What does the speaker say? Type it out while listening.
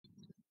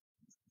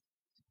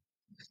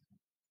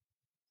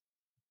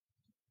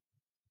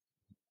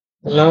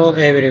Hello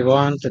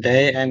everyone.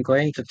 Today I'm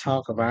going to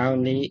talk about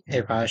knee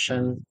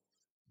evasion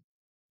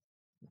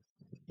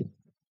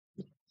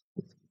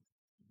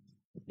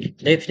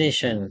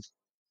definition.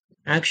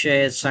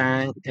 Actual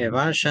sign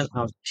evasion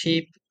of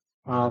tip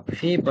of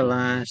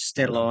fibula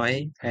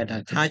stelloid and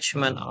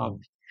attachment of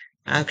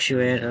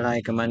actual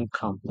ligament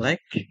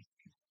complex.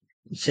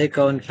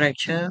 Second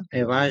fracture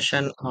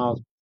evasion of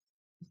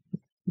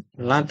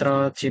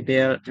lateral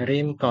tibial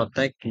rim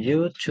cortex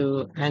due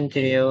to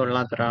anterior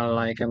lateral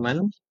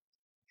ligament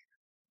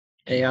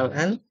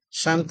ALL.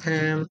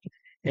 Sometimes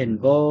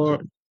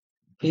involve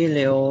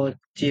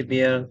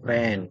iliotibial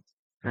vein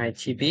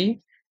 (ITB)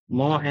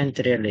 more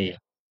anteriorly.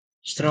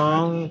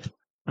 Strong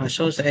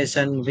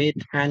association with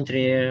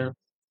anterior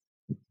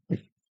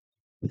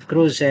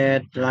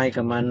cruciate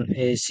ligament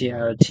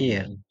ACL.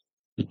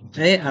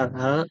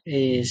 ALL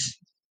is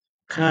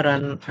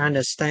current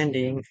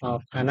understanding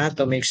of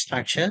anatomic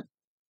structure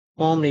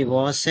formerly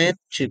was said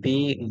to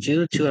be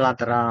due to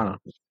lateral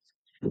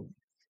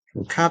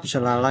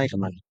capsular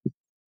ligament.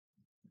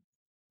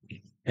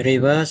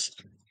 Reverse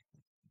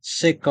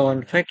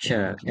second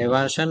fracture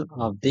eversion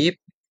of deep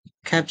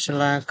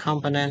capsular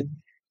component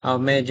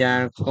of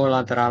medial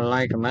collateral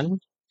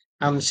ligament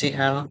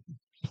 (MCL)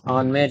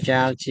 on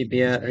medial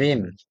tibial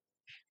rim,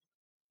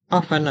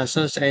 often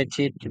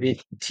associated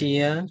with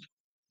tear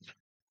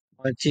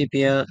or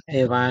tibial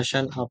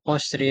eversion of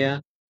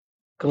posterior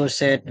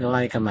cruciate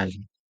ligament.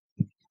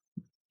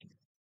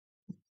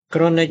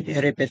 Chronic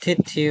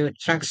repetitive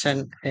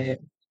traction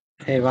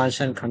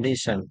eversion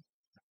condition,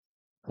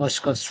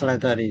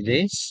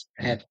 musculoskeletal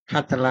at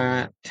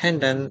patellar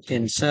tendon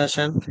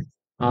insertion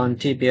on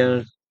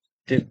tibial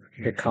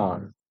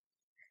record.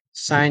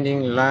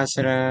 Signing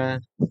lateral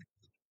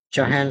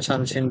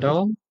Johansson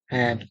syndrome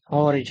at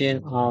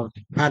origin of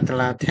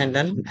patellar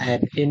tendon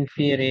at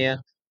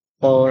inferior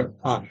pole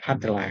of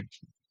patella.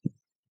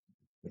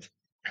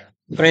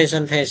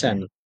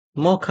 Presentation.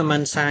 More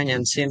common sign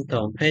and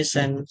symptom.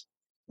 Patient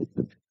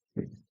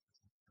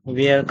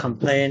will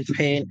complain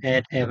pain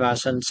at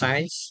eversion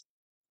sites.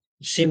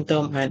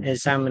 Symptom and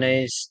exam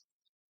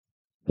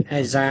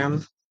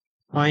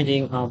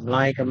finding of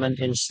ligament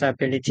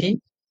instability.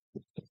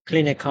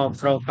 Clinical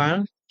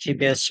profile.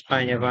 Tibial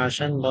spine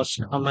eversion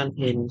most common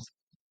in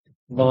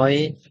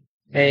boy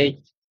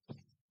 8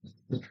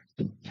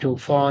 to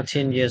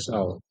 14 years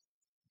old.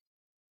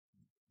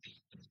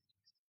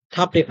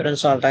 Top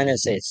differential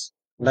diagnosis: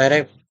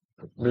 direct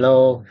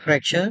blow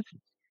fracture,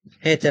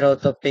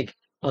 heterotopic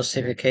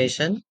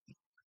ossification,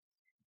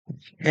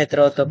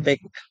 heterotopic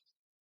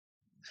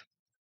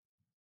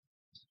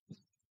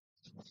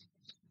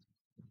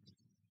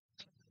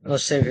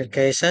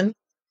ossification,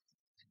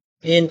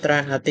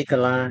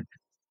 intra-articular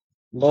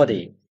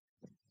body.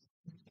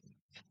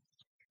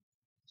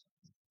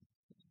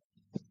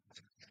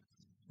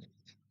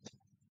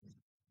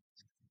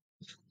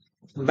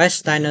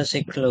 Best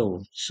diagnostic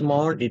clue: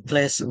 small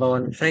displaced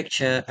bone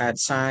fracture at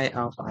site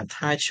of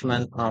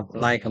attachment of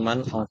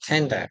ligament or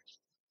tendon.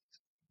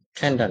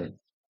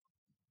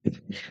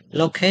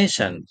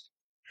 Location: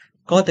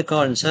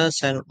 cortical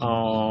insertion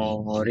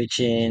or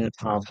origin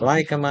of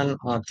ligament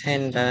or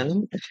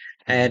tendon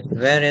at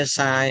various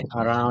sites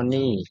around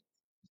knee.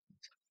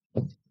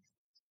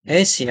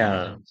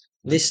 ACL,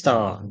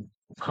 distal,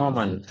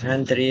 common,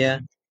 anterior,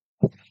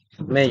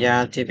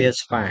 medial tibial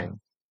spine,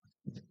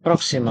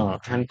 proximal,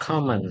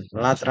 uncommon,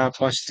 lateral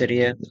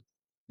posterior,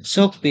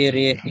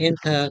 superior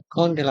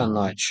intercondylar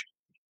notch.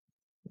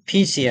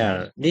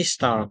 PCL,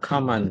 distal,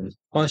 common,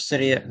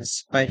 posterior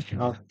aspect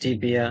of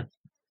tibia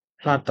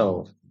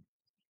plateau,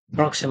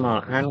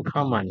 proximal,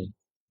 uncommon,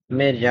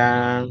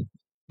 medial,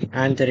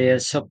 anterior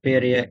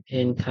superior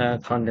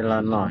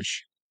intercondylar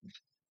notch.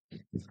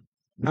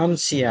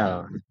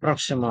 MCL,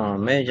 proximal,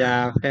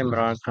 medial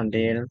femoral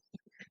condyle,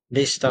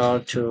 distal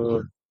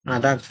to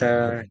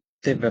adductor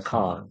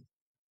typical.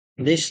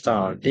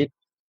 Distal deep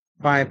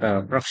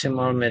fiber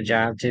proximal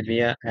medial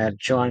tibia at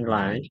joint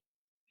line.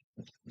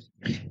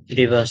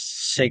 Reverse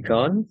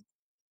second.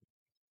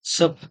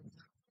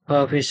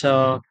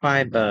 Superficial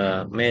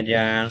fiber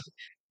medial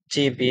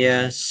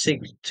tibia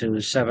 6 to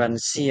 7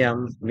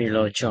 cm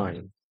below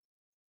joint.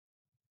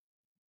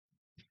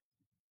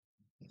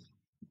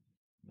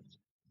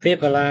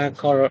 Fibula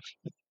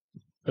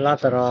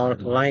lateral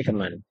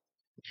ligament.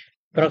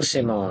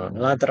 Proximal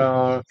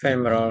lateral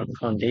femoral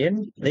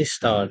condyle.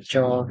 Distal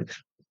jaw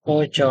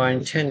or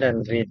joint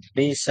tendon with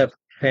bicep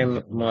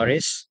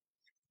femoris.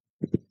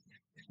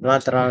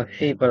 Lateral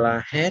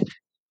fibula head.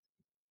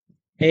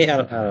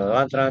 ALL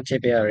lateral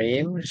tibial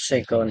rim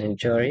second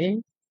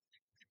injury.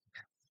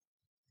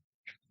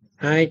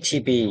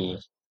 ITB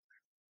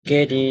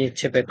Getty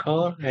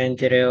typical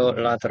anterior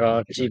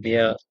lateral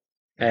tibia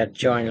at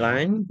joint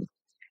line.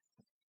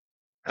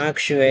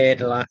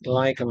 Actuate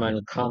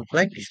ligament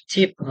complex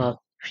tip of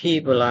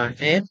fibula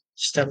head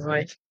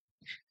stelloid.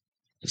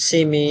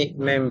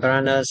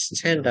 Semi-membranous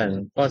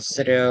tendon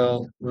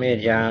posterior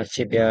medial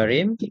tibial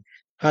rim.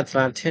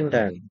 Patellar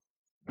tendon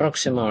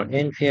proximal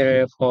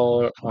inferior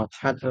pole of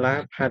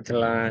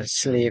patellar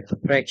sleeve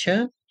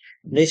fracture.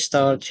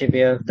 Distal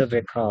tibial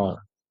tubercle,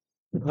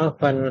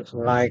 open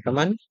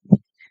ligament,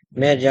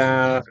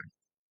 medial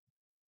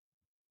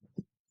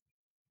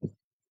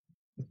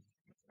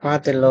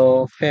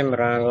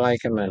patellofemoral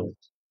ligament,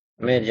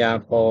 medial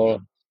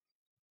pole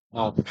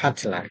of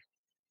patella.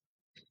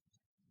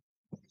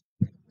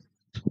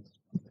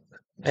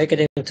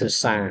 According to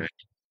size,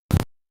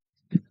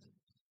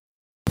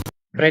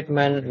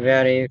 fragments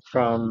vary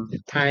from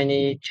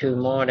tiny to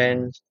more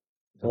than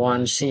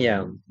 1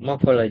 cm.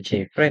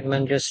 Morphology,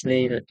 fragment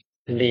usually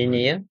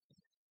linear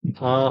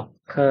or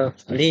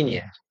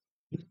curvilinear.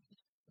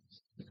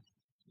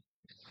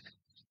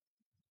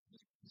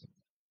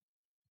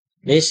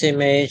 This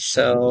image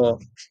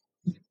shows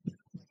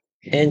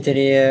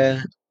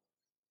anterior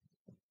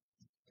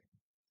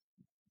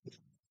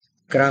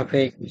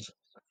graphic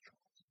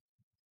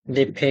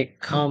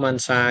depict common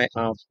sign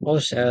of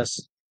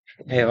osseous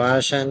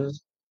avulsion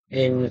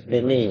in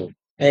the knee.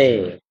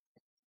 A.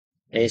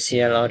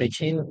 ACL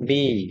origin.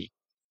 B.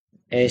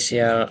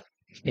 ACL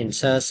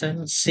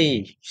insertion.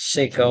 C.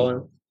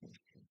 Second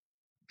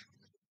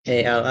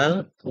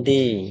ALL.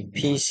 D.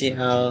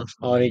 PCL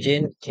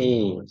origin.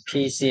 E.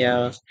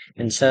 PCL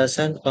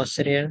insertion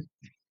posterior.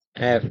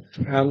 F.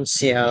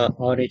 MCL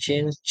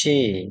origin.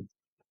 G.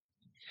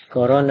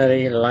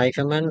 Coronary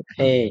ligament.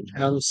 A.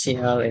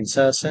 MCL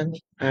insertion.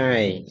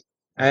 I.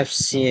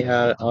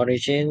 FCL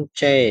origin.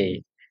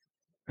 J.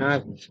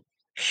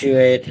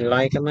 Arcuate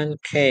ligament.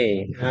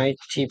 K.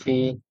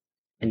 ITP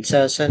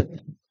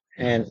insertion.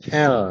 And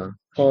L.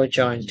 Whole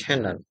joint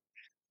tendon.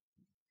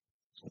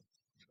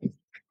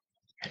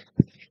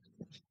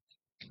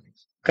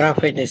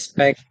 Graphic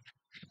aspect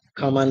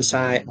common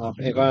side of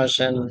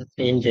eversion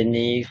in the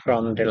knee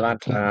from the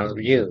lateral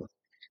view.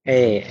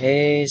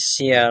 A.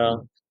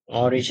 ACL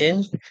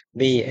origin.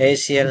 B.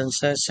 ACL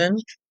insertion.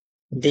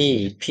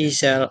 D.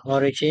 P-cell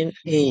origin.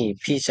 E.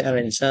 P-cell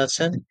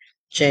insertion.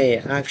 J.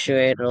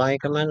 Actuate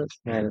ligament.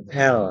 And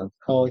L.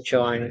 Whole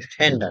joint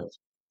tendon.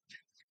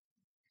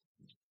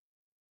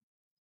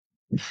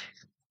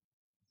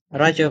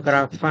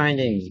 Radiograph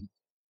finding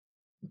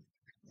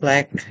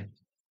lack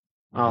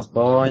of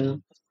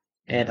bone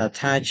at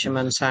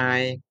attachment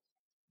site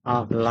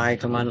of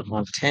ligament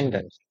or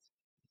tendon.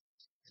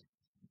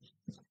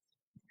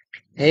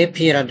 AP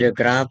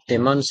radiograph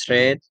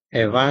demonstrate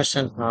a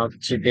version of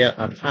tibial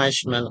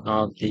attachment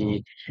of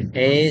the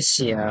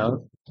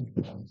ACL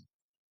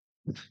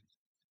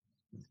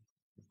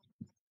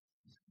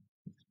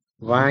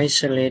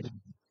Y-slit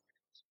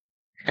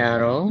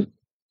arrow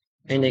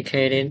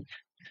indicated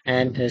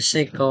and a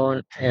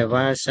second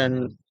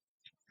version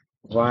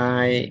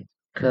Y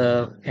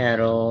curve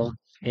arrow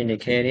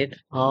indicated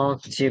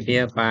of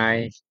tibia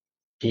by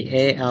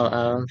the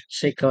ALL.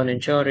 Second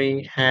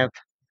injury have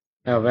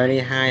a very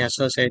high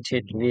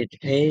associated with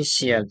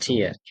ACL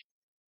tear.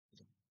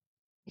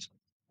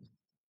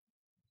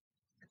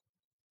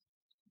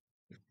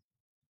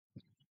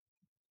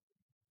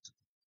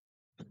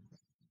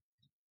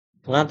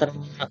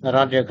 Lateral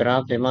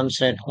radiograph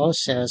demonstrate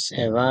osseous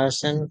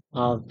eversion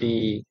of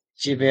the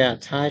tibia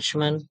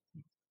attachment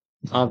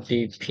of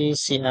the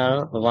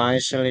PCL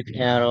Y-slit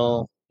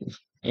arrow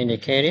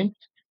indicated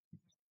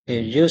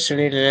is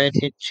usually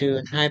related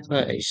to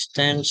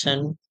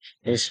hyperextension.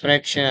 This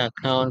fracture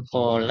account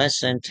for less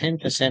than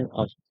 10%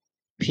 of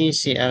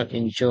PCL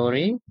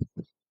injury.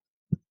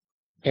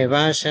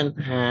 Eversion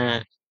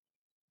are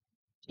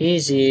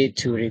easy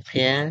to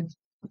repair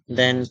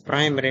than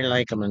primary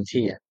ligament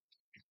tear.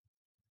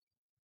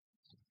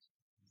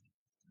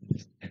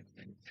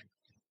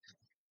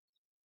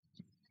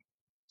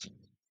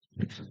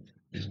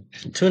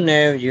 To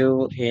know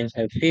you in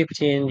a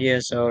 15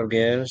 years old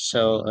girl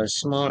saw a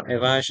small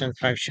eversion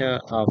fracture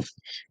of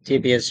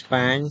tibia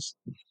spine,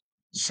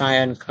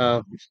 cyan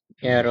curve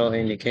arrow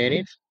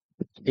indicated.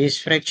 This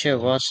fracture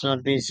was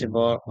not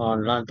visible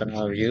on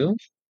lateral view.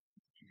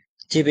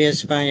 Tibia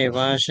spine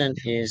eversion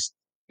is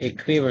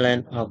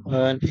equivalent of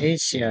an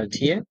ACL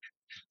tear.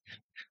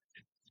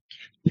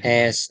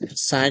 As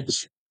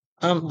such,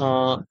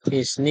 MR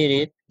is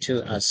needed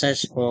to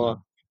assess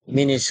for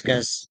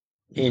meniscus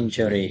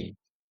injury.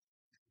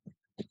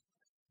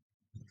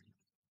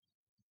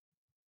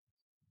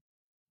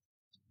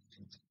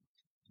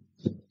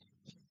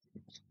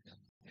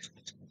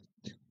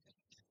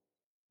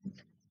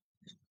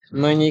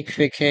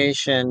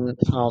 Magnification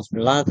of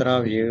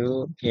lateral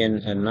view in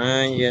a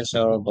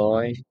 9-year-old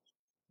boy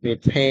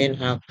with pain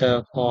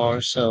after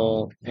fall,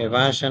 so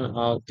evasion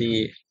of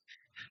the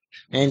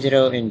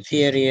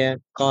anteroinferior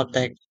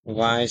cortex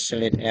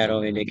Y-slit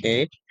arrow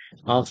indicate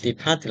of the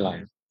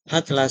patella.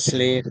 Patella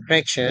sleeve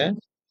fracture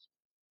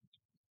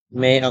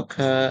may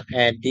occur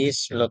at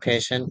this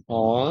location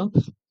or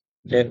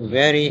the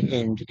very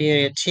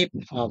inferior tip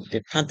of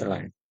the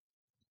patella.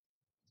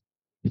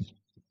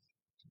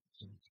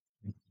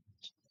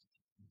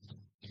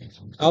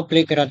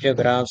 Oblique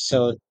radiograph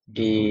showed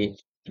the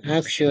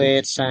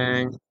actuate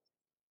sign,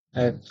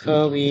 a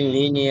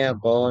curvilinear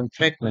bone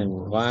fragment,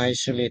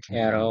 Y-slit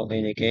arrow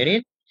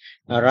indicated,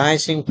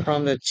 arising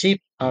from the tip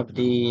of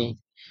the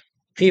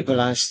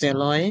fibula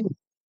stelloid.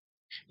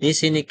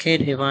 This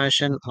indicates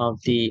evasion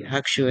of the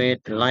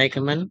actuate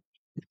ligament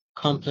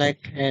complex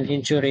and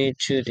injury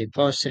to the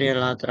posterior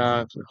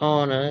lateral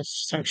corner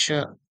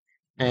structure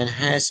and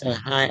has a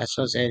high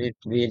associated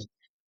with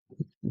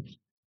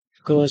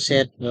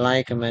cruciate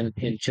ligament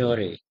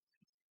injury.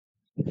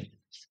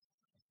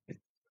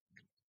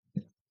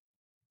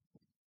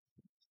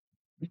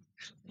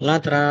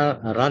 Lateral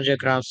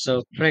radiographs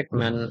show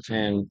fragment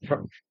and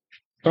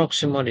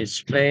proximal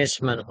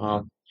displacement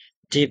of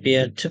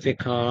tibia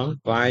typical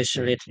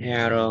bisolate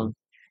arrow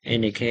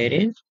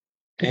indicated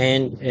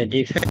and a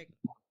defect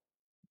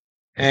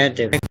at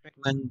the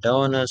fragment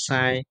donor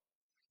side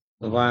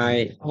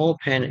while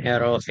open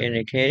arrow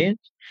indicated.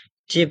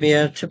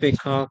 Tibia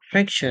typical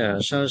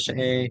fracture shows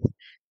a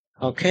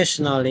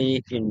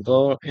occasionally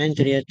involve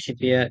anterior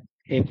tibia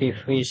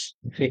epiphysis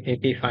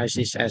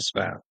as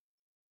well.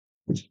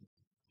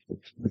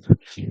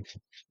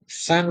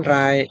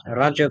 Sunrise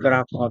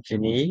radiograph of the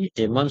knee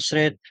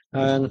demonstrate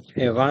an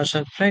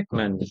avulsion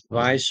fragment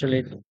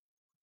visually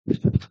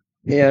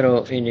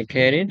arrow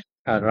indicated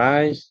a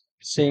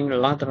rising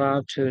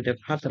lateral to the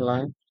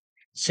patella,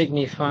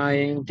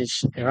 signifying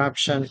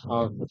disruption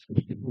of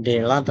the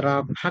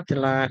lateral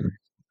patellar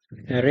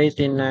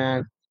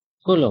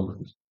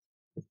retinaculum.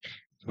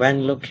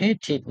 When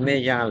located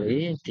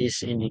medially,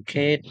 this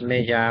indicates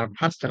medial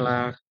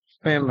patellar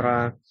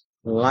femoral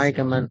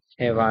ligament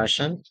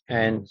eversion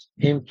and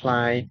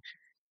imply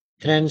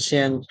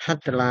transient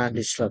patellar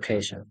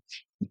dislocation.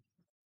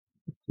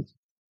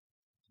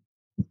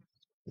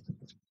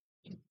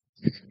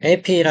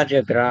 AP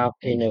radiograph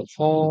in a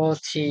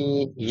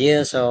 40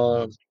 years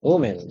old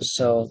woman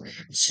saw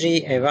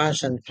three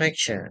eversion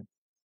fracture,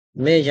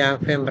 major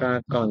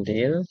femoral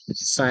condyle,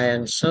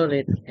 cyan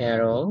solid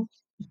arrow,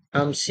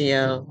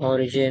 MCL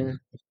origin,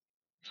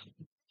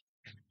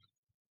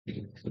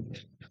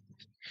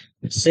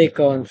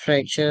 second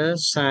fracture,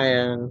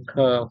 cyan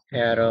curve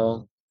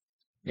arrow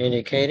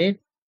indicated,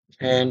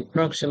 and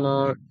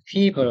proximal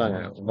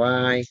fibula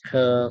Y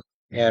curve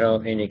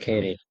arrow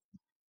indicated.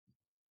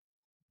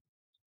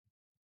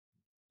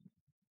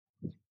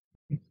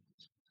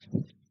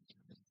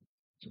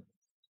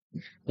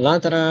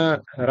 Lateral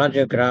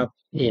radiograph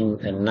in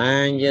a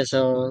 9 years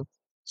old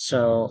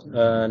saw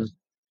an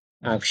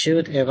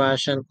acute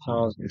eversion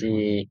of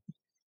the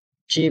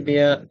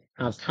tibia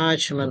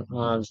attachment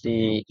of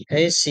the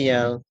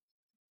ACL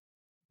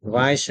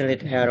visual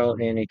arrow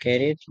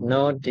indicated.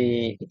 Note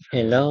the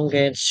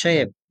elongate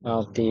shape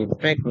of the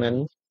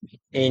fragment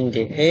in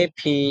the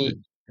AP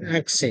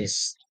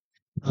axis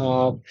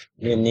of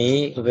the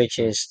knee, which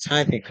is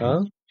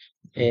typical.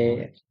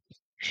 A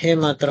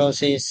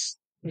hematrosis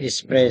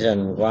is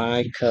present,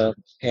 Y curve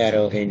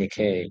arrow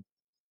indicated.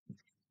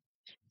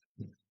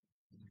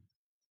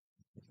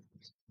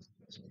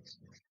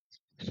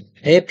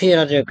 AP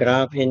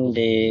radiograph in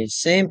the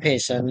same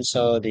patient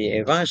saw the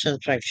eversion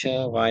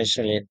fracture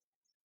visually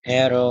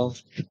arrow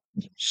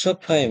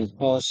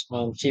superimposed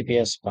on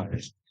tibia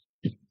spine.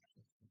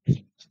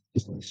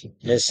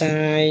 The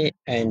size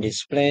and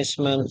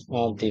displacement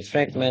of the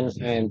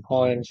fragment are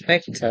important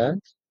factor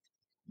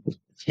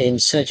in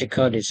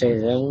surgical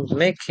decision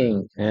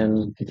making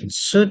and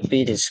should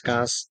be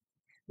discussed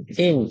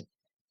in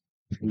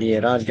the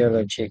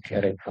radiologic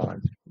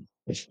report.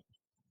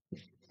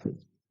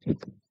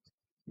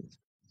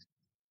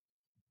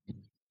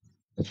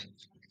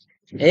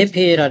 AP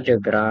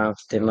radiograph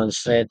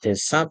demonstrate the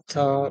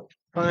subtle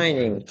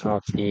finding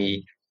of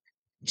the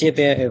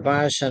tibia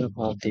eversion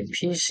of the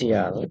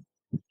PCL.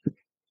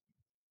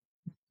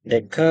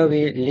 The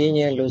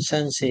curvilinear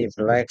lucency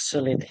black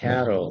solid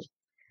arrow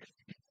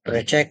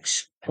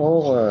projects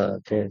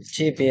over the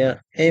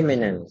tibia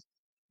eminence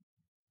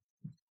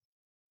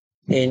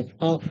in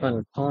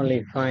often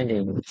only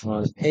finding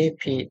on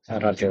AP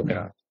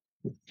radiograph.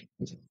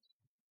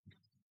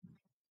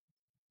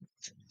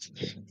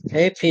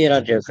 AP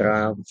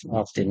radiograph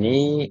of the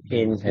knee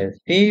in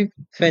a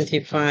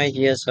 25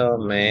 years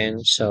old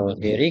man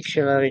showed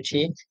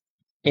irregularity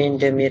in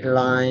the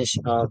midlines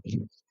of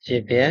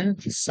tibia,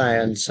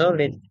 cyan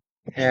solid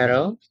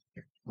arrow,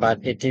 but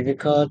it's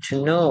difficult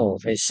to know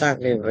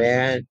exactly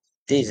where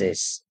this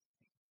is.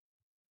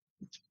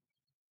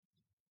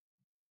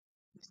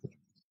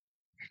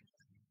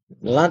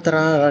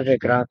 Lateral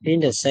radiograph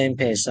in the same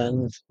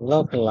patient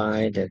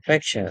localized the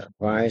fracture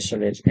by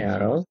solid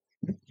arrow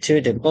to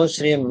the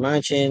posterior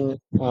margin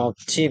of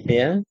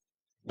tibia.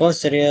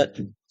 Posterior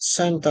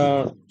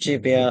central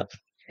tibia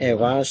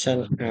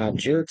eversion are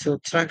due to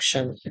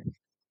traction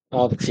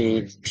of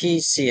the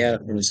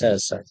PCL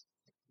insertion.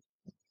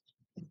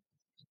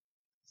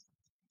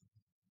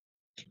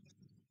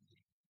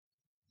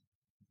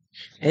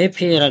 AP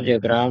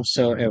radiogram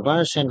show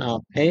eversion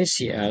of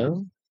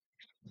ACL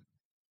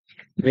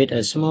with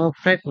a small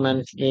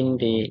fragment in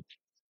the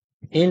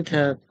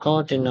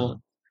intercondylar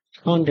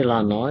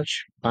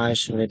notch by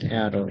solid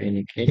arrow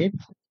indicated.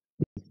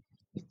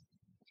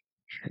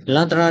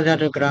 Lateral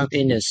radiograph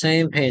in the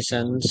same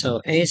patient show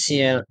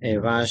ACL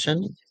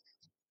eversion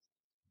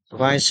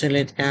by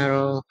solid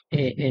arrow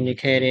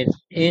indicated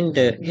in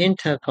the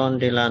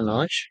intercondylar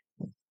notch.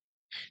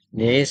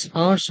 There is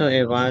also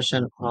a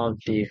version of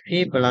the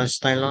fibula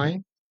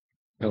styloid,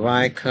 a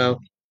wide curve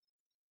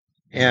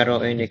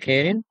arrow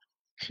indicating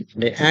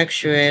the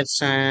actuate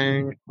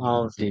sign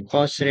of the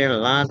posterior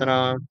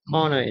lateral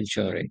corner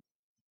injury.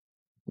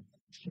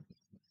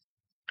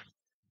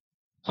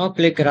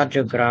 Oblique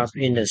radiograph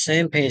in the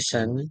same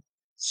patient,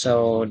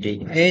 so the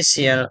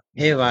ACL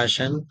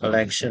eversion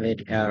collection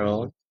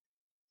arrow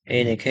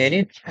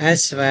indicated,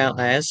 as well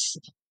as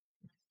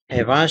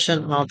a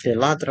version of the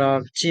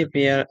lateral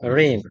tibial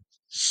rim,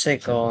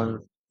 second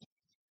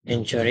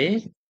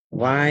injury,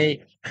 Y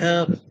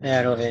curve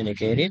arrow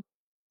indicated,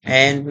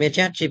 and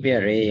medial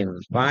tibial rim,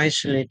 Y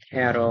slit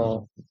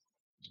arrow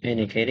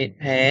indicated,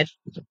 and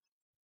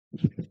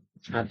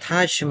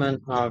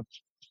attachment of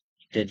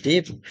the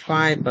deep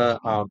fiber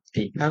of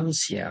the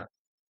MCL.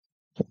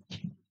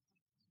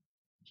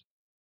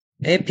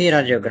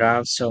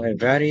 Epiradiographs show a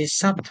very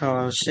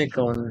subtle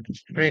second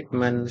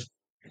fragment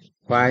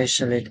Y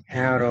slit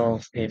arrow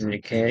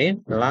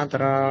indicated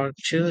lateral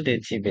to the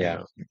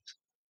tibia.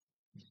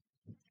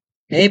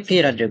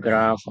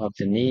 Epiradiograph of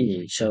the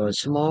knee shows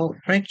small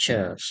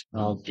fractures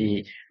of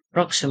the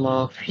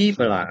proximal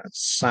fibula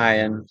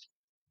sign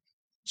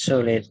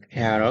solid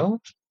arrow,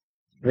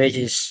 which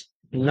is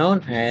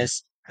known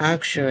as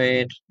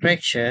arcuate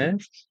fracture.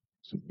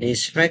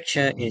 This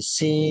fracture is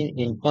seen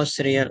in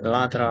posterior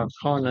lateral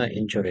corner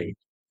injury.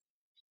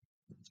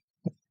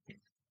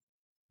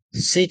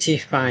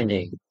 CT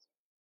finding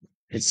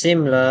is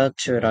similar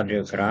to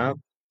radiograph,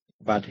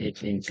 but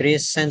it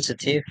increased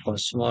sensitive for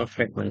small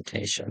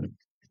fragmentation.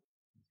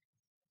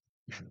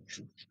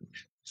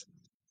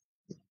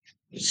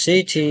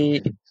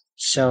 CT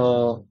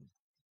show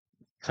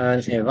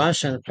an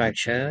eversion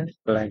fracture,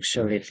 black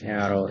solid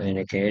arrow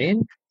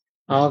indicating,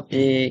 of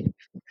the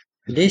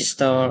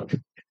distal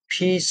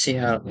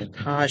PCL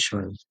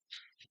attachment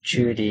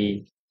to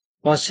the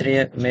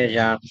posterior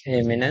medial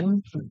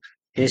eminence.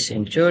 This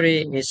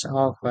injury is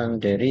often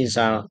the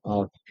result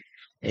of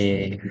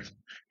a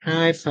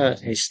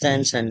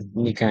hyperextension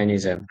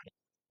mechanism.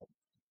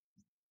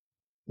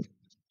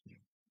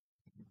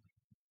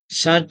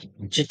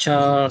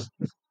 Sagittal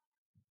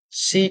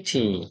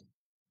CT.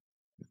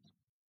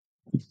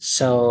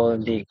 So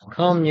the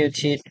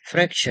comminuted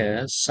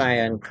fracture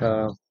cyan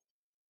curve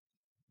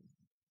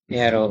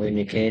arrow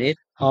indicated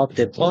of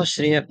the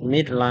posterior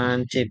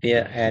midline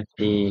tibia at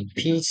the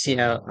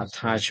PCL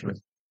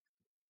attachment.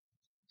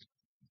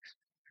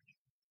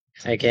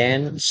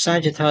 Again,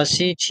 sagittal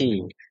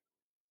CT.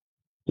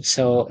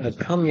 So a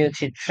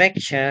comminuted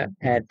fracture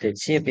at the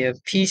tibia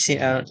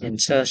PCL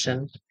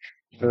insertion,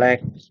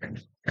 black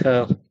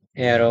curve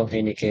arrow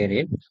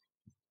indicated.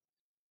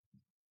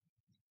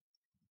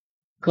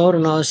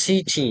 Coronal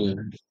CT.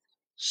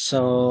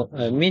 So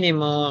a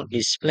minimal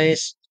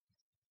displaced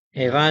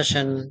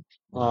eversion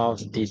of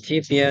the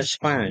tibial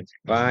spine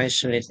by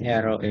slit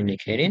arrow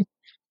indicating.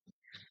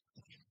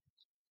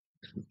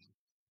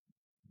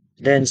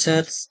 The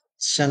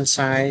insertion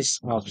size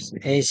of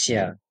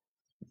Asia.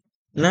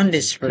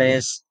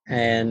 Non-displaced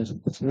and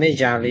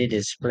majorly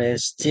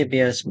displaced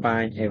tibial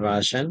spine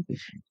eversion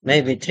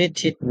may be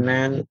treated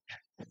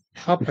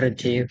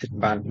non-operative,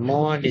 but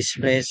more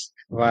displaced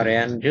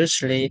variant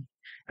usually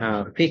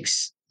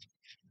fixed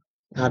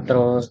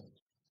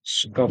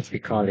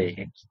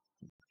arthroscopically.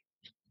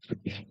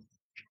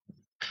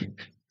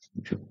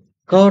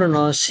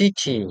 Coronal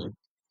CT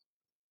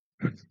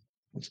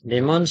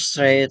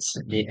demonstrates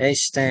the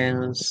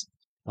extent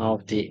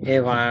of the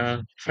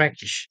aval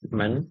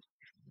fragment,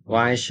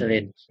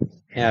 Y-slit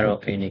arrow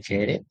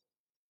indicated.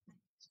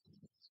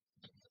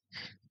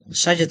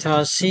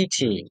 Sagittal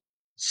CT,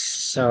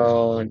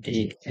 so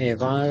the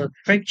aval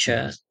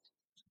fracture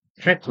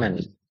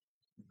fragment,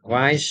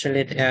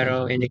 Y-slit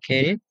arrow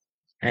indicated,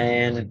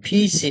 and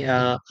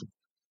PCL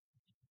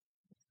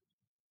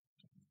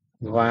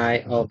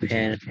Y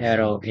open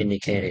arrow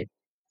indicated.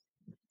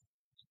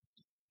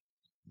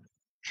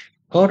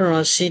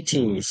 Coronal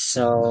CT,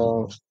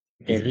 so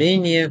the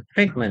linear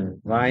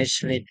fragment Y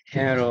slit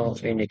arrow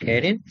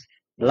indicated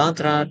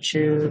lateral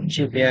to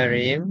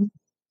tibarium,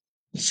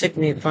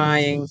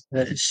 signifying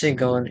the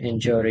second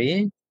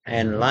injury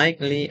and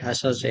likely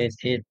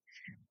associated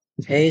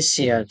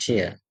ACL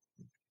tear.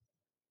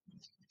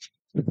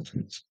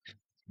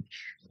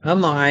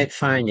 Amyloid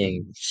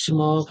finding,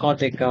 small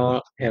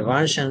cortical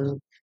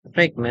eversion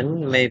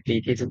fragment may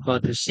be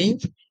difficult to see.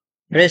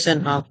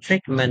 Presence of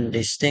treatment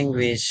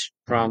distinguished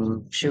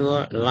from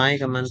pure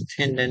ligament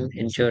tendon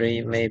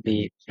injury may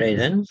be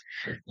present.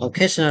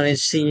 Occasionally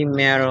see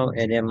marrow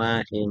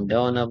edema in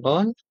donor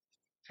bone.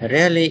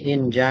 Rarely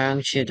in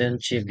young children,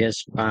 tibial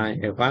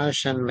spine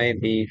eversion may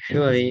be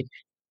purely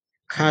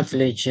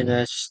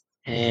cartilaginous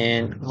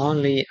and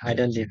only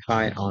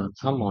identified on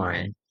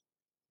MRI.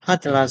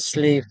 Atlas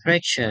sleeve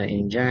fracture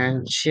in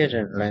young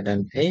children less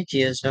than 8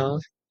 years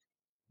old.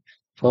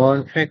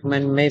 Bone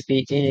fragment may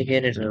be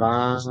indicated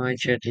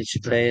larger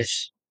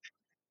displaced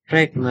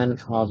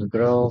fragment of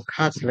grow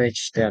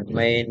cartilage that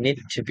may need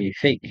to be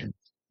fixed.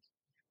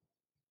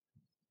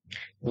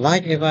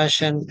 Light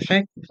evasion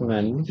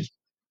fragment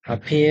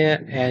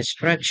appear as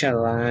fracture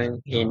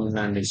line in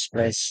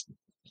non-displaced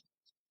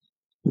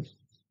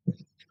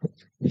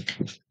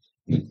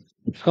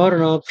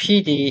coronal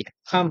PD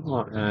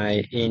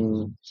MRI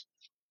in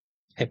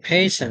a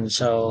patient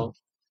so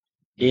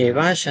the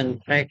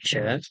evasion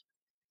fracture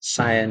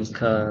sign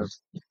curve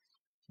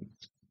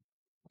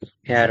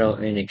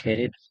arrow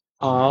indicated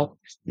of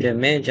the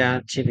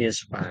major tibial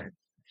spine.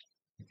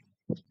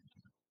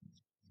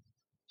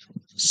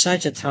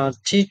 Sagittal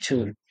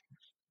T2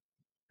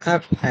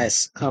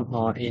 has come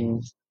on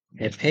in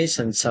a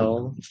patient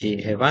so the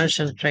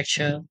evasion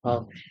fracture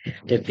of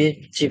the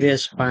tibial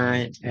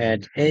spine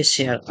at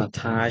ACL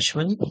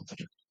attachment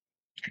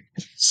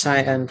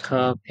side and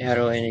curve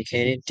arrow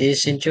indicated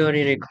this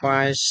injury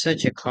requires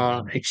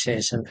surgical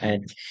fixation at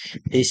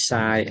this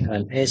side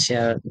and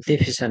ACL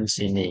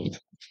deficiency knee.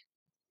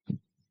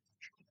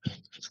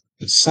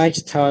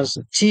 Sagittal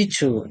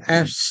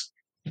T2F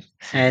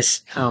has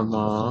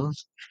come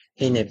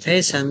in a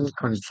patient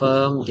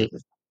confirmed the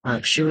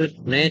acute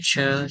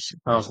nature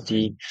of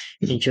the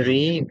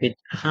injury with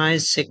high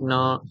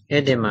signal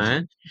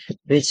edema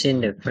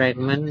within the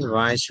fragment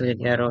rise with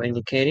arrow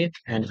indicated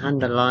and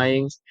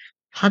underlying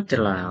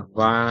patella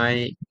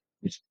wide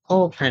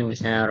open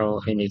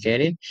arrow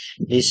indicated.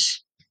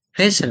 This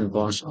patient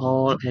was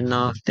old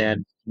enough that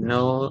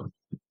no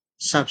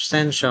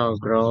substantial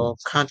growth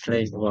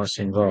cartilage was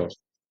involved.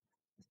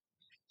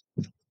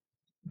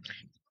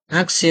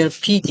 Axial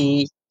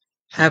PD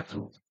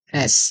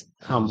FS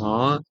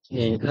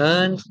in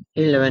earned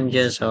 11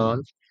 years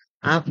old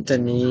after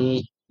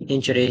knee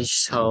injury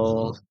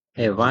saw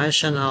a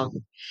version of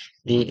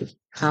the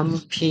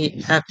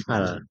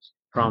MPFL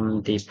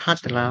from the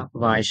patella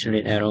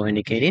visually arrow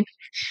indicated.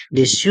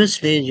 This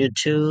usually due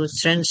to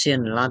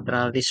transient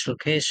lateral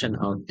dislocation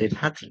of the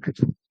patella.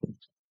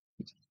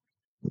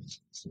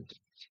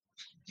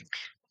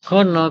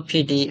 Corner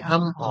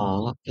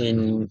PDMR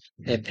in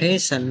a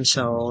patient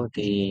saw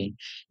the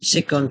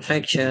second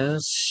fracture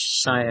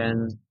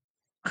sign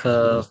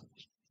curve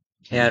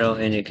arrow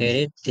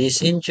indicated.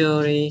 This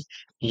injury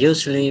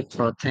usually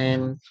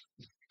potent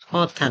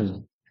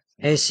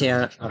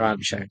ACL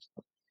rupture.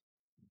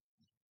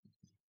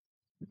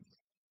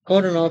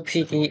 Coronal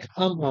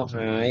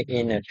PDMRI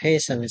in a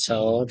patient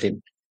saw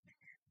the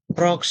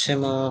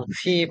proximal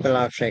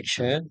fibular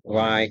fracture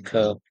Y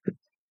curve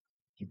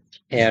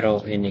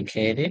arrow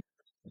indicated.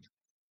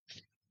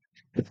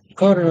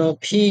 Coronal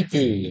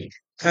PD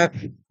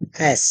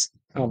FS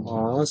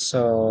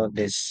also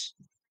this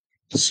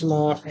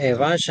small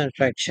avulsion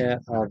fracture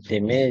of the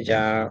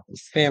major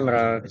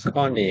femoral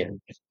condyle,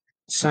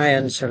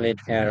 cyan solid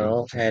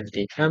arrow at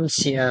the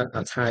MCL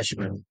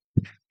attachment.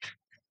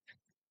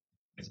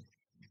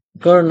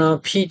 Coronal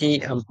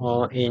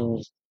PDMO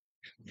in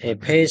a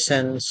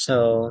patient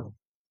saw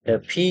the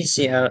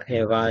PCL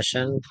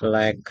avulsion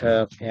black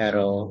curve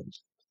arrow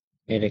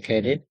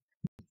indicated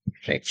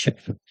fracture.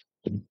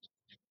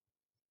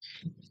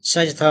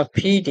 Sagittal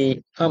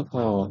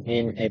PDMO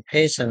in a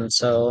patient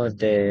saw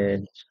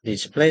the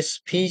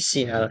displaced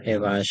PCL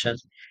avulsion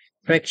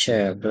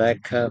fracture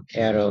black curve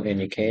arrow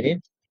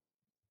indicated.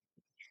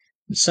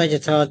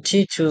 Sagittal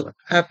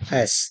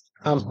T2FS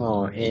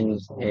in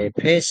a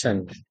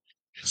patient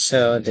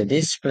so the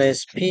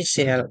displaced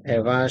PCL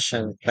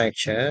avulsion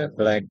fracture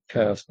black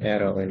curve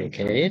arrow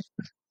indicated.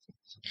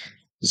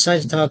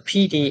 Sagittal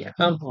PD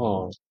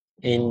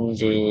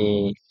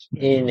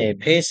in a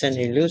patient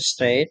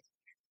illustrate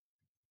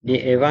the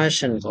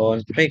avulsion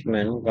bone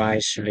fragment by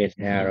slit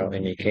arrow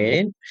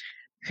indicated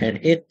and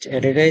its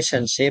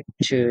relationship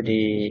to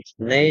the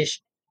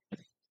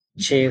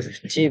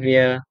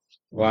tibia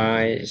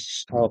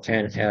wise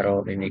open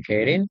arrow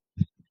indicating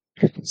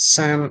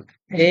some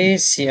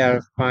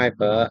ACL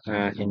fiber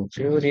are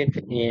included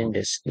in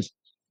this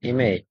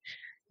image.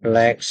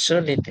 Black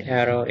solid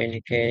arrow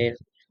indicating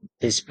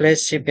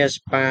displaced tibia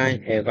spine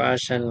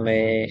avulsion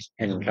may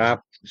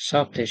enwrap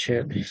soft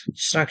tissue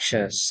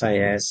structures such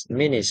as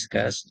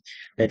meniscus.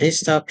 The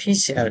distal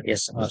PCL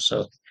is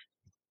also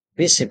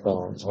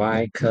visible,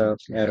 Y curve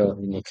arrow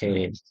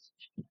indicating.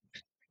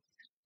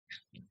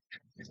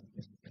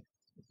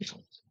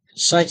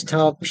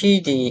 Sagittal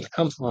PD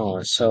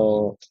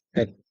so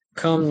a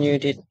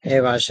comminuted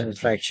avulsion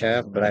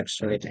fracture, black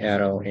solid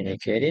arrow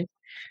indicated,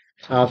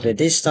 of the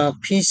distal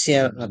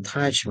PCL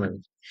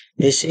attachment.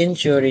 This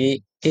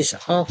injury is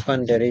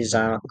often the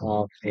result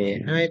of a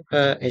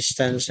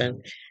hyperextension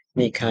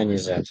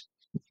mechanism.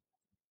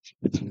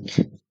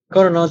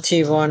 Coronal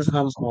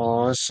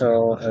T1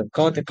 so a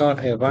cortical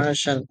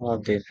avulsion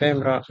of the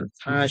femoral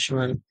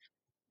attachment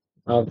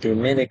of the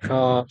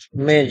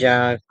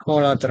major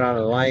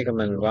collateral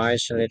ligament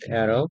visually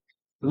arrow.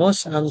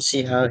 Most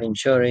MCL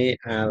injury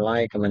are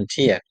ligament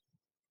tear.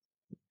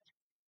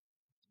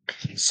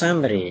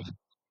 Summary.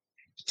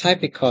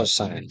 Typical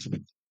sign.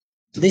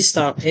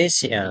 Distal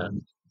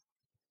ACL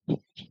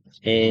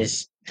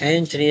is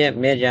anterior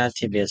medial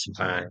tibial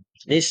spine.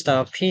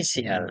 Distal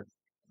PCL,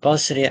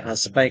 posterior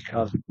aspect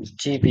of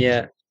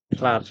tibia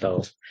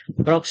plateau.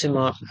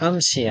 Proximal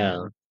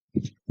MCL,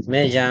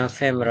 major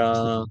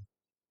femoral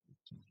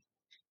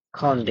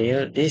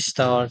condyle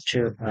distal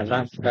to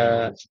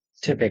adductor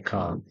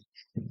typical.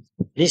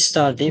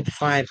 Distal deep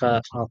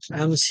fiber of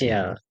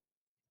MCL,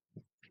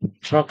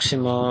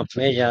 proximal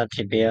medial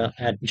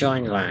at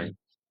joint line,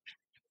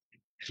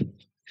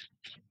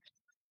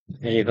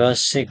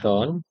 reverse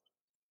sickle,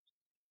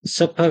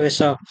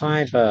 superficial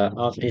fiber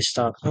of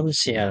distal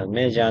MCL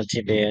medial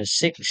tibial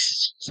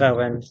 6,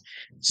 7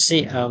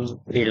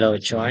 cm below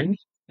joint,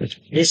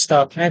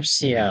 distal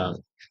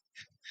FCL,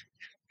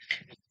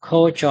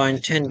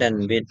 co-joint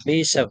tendon with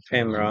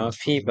bisubfemoral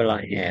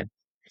fibula head,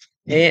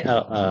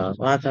 ALL,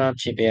 lateral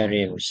tibial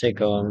rim,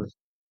 second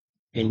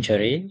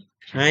injury,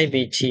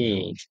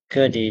 IBT,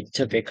 Cudi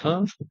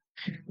typical,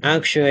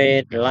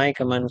 actuate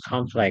ligament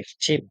complex,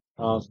 tip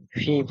of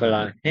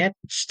fibula head,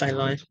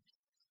 styloid,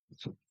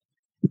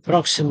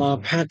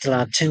 proximal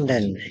patellar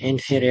tendon,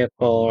 inferior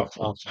pole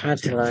of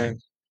patellar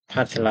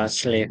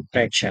sleeve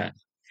fracture,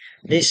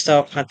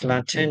 distal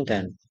patellar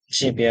tendon,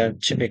 tibial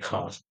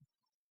typical,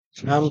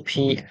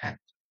 MPFL,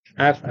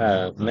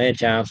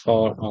 major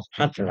pole of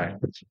patellar.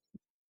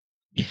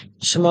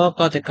 Small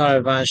cortical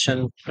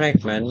avulsion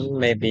fragment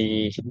may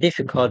be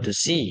difficult to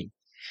see.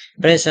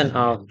 Presence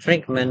of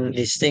fragment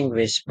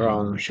distinguished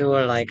from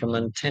pure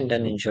ligament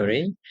tendon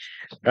injury.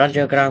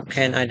 Radiograph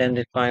can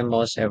identify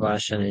most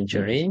avulsion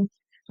injury.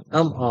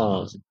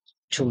 Or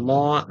to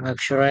more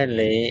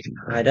accurately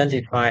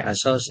identify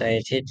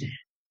associated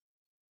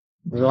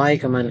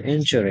ligament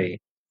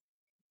injury.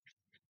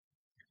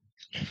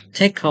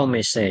 Take home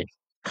message.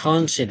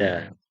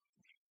 Consider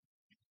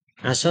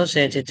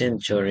associated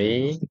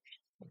injury.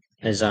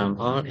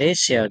 Example,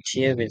 ACL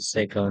tear with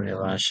second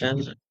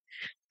avulsion,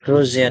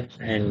 cruciate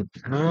and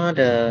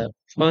other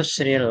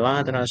posterior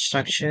lateral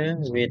structure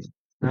with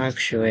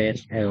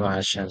actuate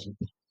avulsion.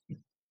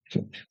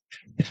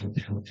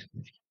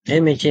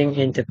 Imaging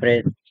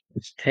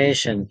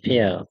interpretation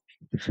here.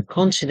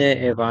 Consider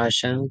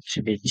avulsion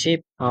to be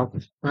tip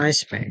of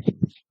iceberg.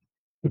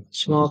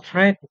 Small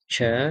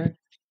fracture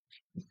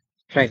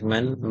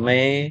fragment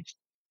may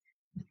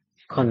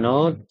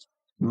connote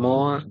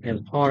more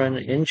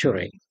important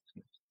injury.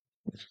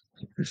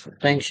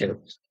 Thank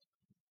you.